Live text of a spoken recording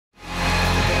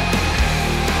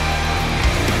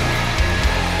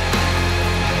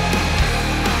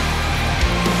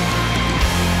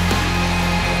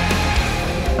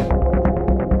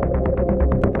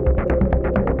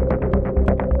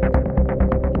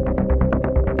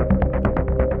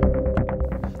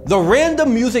The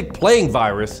random music playing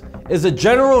virus is a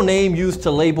general name used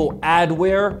to label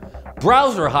adware,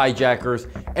 browser hijackers,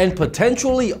 and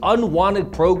potentially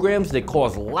unwanted programs that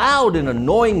cause loud and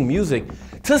annoying music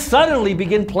to suddenly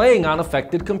begin playing on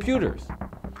affected computers.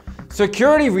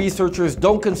 Security researchers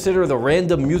don't consider the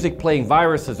random music playing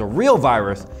virus as a real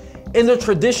virus in the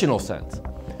traditional sense.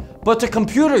 But to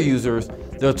computer users,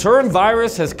 the term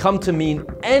virus has come to mean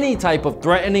any type of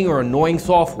threatening or annoying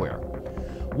software.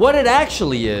 What it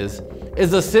actually is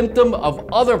a symptom of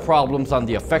other problems on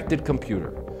the affected computer.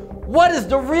 What is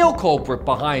the real culprit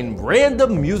behind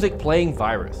random music playing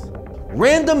virus?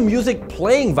 Random music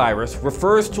playing virus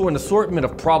refers to an assortment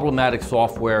of problematic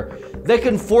software that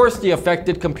can force the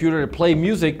affected computer to play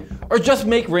music or just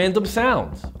make random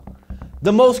sounds.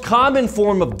 The most common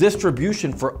form of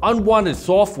distribution for unwanted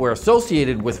software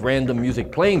associated with random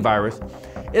music playing virus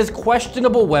is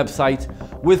questionable websites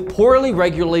with poorly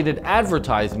regulated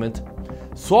advertisement,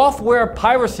 software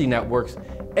piracy networks,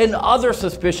 and other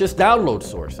suspicious download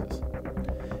sources.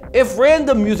 If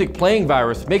random music playing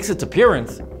virus makes its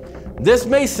appearance, this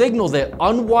may signal that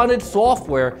unwanted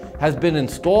software has been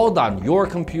installed on your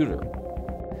computer.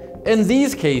 In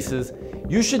these cases,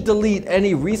 you should delete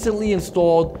any recently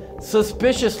installed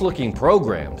suspicious-looking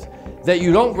programs that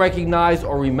you don't recognize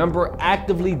or remember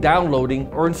actively downloading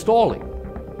or installing.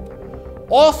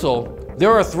 Also,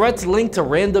 there are threats linked to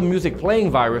random music playing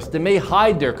virus that may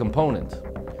hide their components.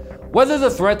 Whether the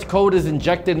threat code is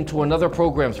injected into another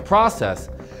program's process,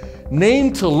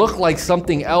 named to look like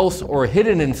something else, or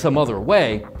hidden in some other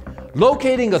way,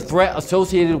 locating a threat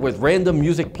associated with random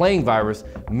music playing virus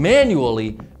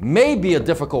manually may be a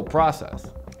difficult process.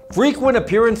 Frequent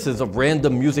appearances of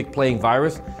random music playing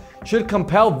virus should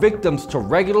compel victims to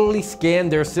regularly scan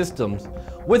their systems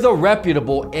with a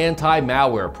reputable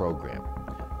anti-malware program.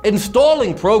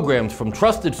 Installing programs from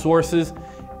trusted sources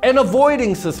and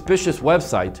avoiding suspicious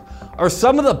websites are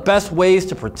some of the best ways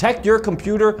to protect your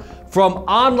computer from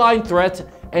online threats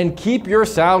and keep your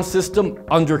sound system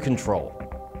under control.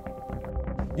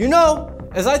 You know,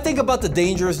 as I think about the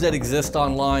dangers that exist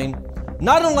online,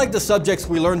 not unlike the subjects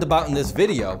we learned about in this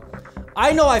video,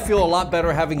 I know I feel a lot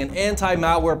better having an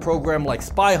anti-malware program like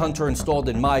SpyHunter installed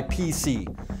in my PC,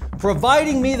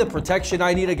 providing me the protection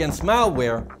I need against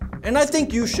malware, and I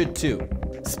think you should too.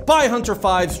 SpyHunter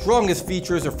 5's strongest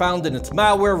features are found in its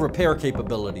malware repair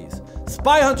capabilities.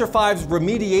 SpyHunter 5's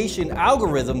remediation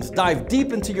algorithms dive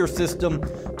deep into your system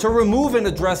to remove and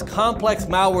address complex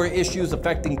malware issues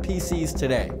affecting PCs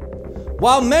today.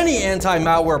 While many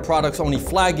anti-malware products only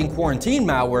flag and quarantine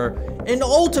malware and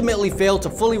ultimately fail to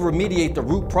fully remediate the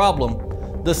root problem,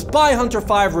 the SpyHunter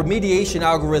 5 remediation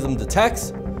algorithm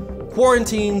detects,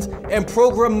 quarantines, and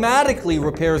programmatically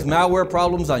repairs malware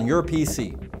problems on your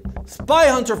PC.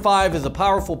 SpyHunter 5 is a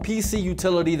powerful PC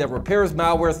utility that repairs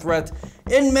malware threats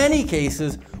in many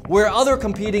cases where other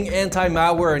competing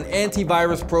anti-malware and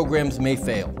antivirus programs may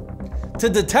fail. To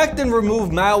detect and remove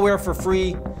malware for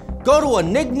free, go to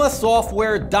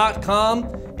enigmasoftware.com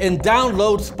and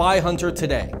download SpyHunter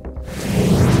today.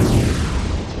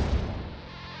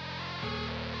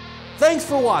 Thanks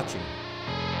for watching.